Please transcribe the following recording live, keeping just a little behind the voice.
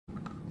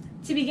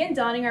To begin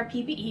donning our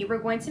PPE, we're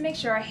going to make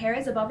sure our hair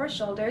is above our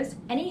shoulders,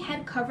 any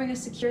head covering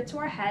is secured to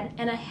our head,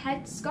 and a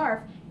head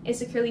scarf is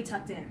securely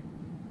tucked in.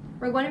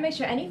 We're going to make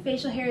sure any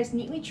facial hair is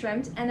neatly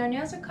trimmed and our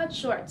nails are cut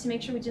short to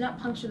make sure we do not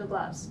puncture the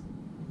gloves.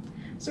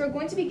 So we're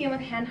going to begin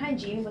with hand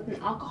hygiene with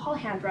an alcohol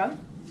hand rub.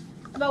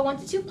 About 1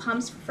 to 2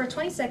 pumps for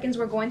 20 seconds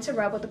we're going to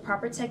rub with the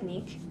proper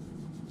technique.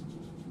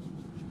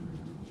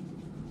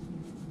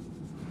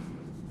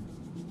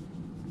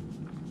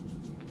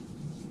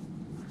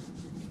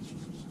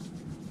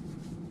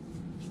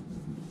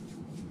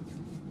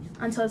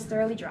 Until it's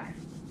thoroughly dry.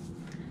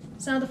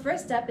 So now the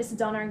first step is to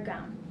don our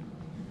gown.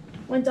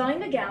 When donning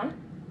the gown,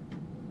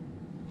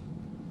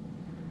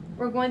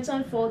 we're going to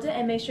unfold it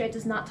and make sure it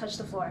does not touch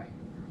the floor.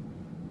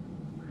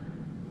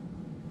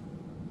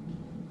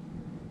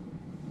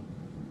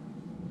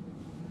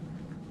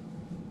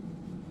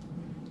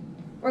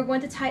 We're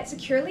going to tie it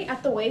securely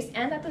at the waist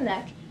and at the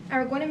neck,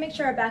 and we're going to make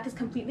sure our back is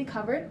completely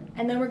covered,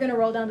 and then we're going to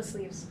roll down the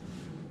sleeves.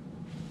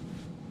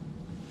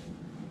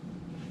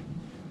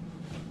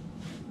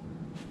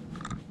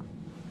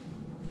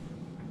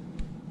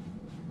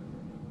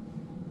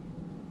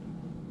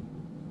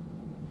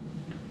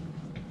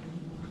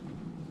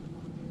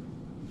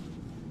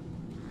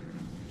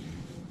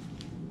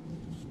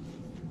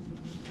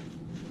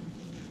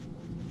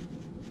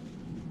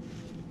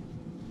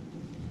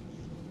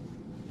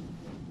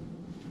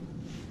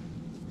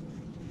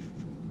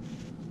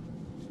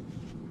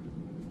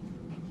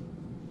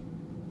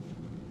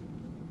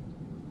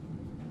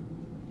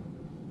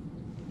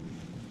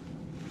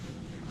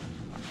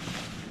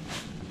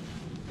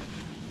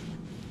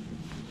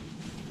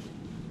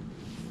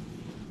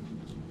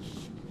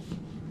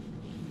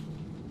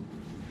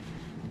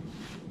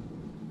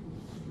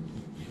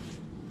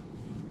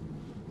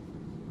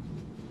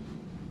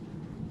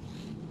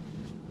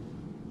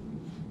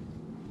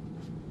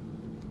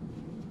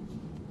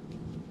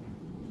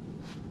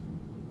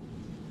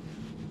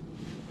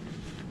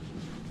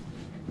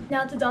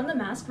 Now to don the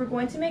mask, we're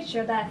going to make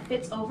sure that it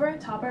fits over and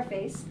top our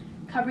face,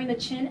 covering the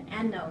chin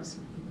and nose.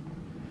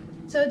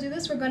 So to do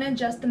this, we're going to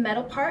adjust the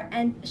metal part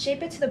and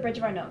shape it to the bridge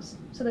of our nose.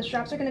 So the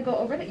straps are going to go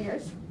over the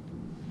ears.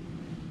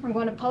 We're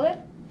going to pull it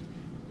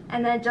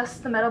and then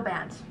adjust the metal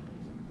band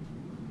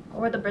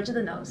over the bridge of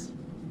the nose.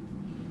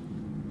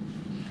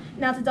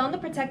 Now to don the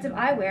protective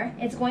eyewear,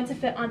 it's going to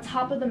fit on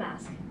top of the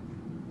mask.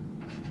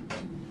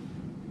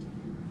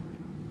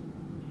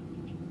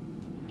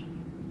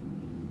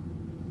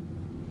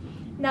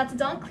 Now to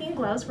don clean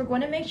gloves, we're going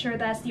to make sure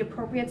that it's the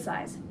appropriate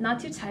size, not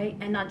too tight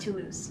and not too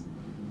loose.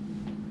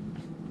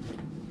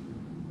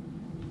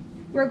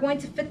 We're going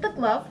to fit the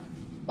glove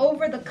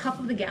over the cuff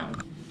of the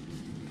gown.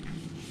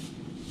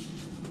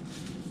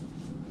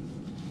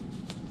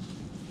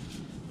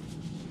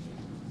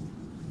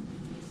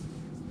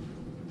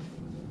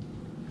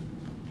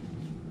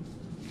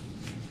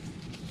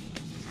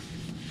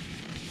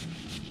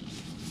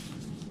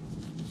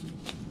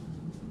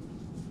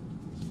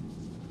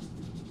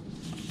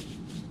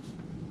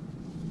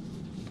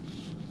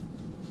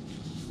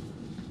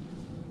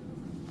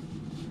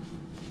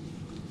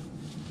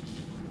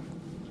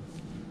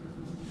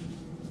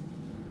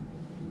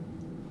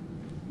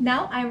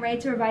 Now I'm ready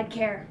to provide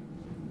care.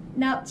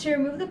 Now to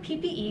remove the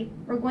PPE,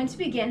 we're going to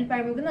begin by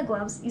removing the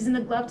gloves using the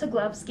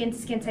glove-to-glove,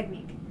 skin-to-skin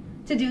technique.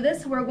 To do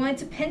this, we're going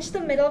to pinch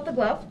the middle of the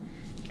glove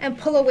and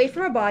pull away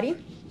from our body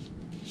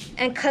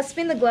and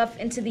cusping the glove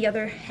into the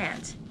other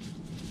hand.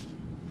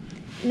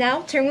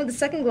 Now to remove the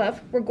second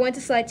glove, we're going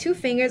to slide 2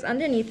 fingers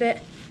underneath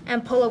it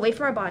and pull away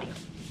from our body.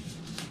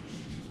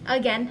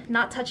 Again,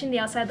 not touching the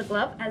outside of the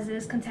glove as it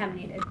is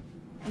contaminated,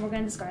 and we're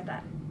going to discard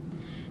that.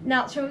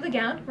 Now to remove the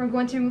gown, we're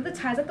going to remove the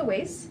ties at the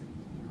waist,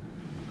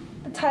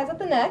 the ties at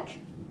the neck,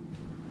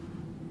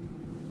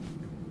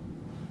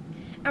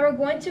 and we're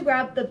going to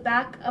grab the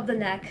back of the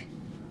neck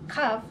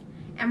cuff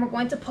and we're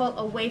going to pull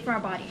away from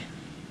our body.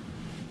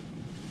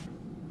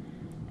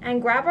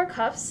 And grab our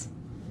cuffs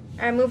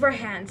and remove our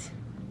hand,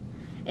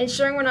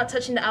 ensuring we're not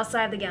touching the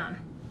outside of the gown.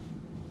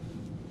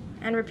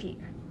 And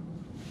repeat.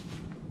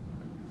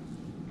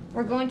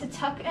 We're going to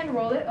tuck and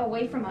roll it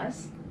away from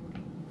us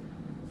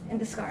and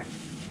discard.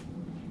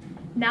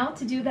 Now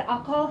to do the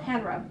alcohol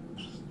hand rub.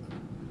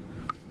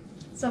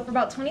 So for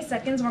about 20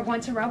 seconds, we're going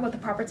to rub with the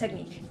proper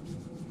technique.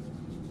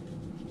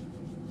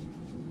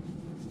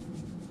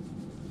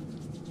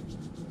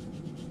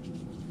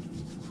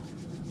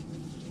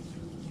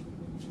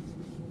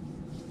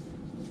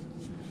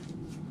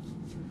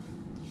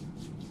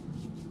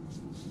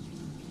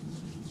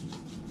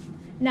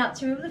 Now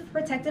to remove the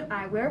protective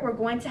eyewear, we're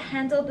going to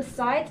handle the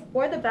sides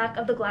or the back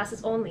of the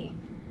glasses only.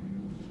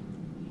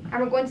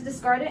 And we're going to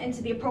discard it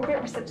into the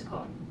appropriate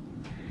receptacle.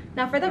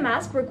 Now for the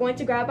mask, we're going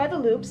to grab by the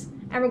loops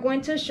and we're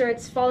going to ensure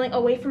it's falling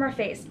away from our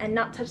face and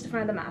not touch the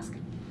front of the mask.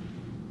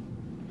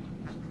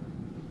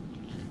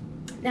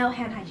 Now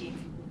hand hygiene.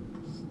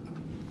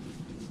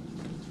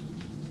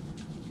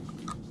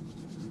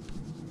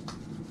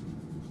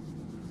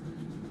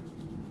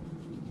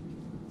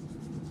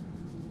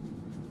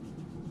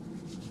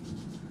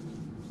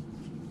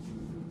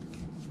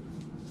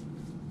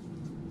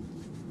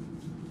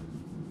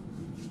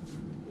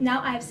 Now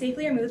I have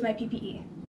safely removed my PPE.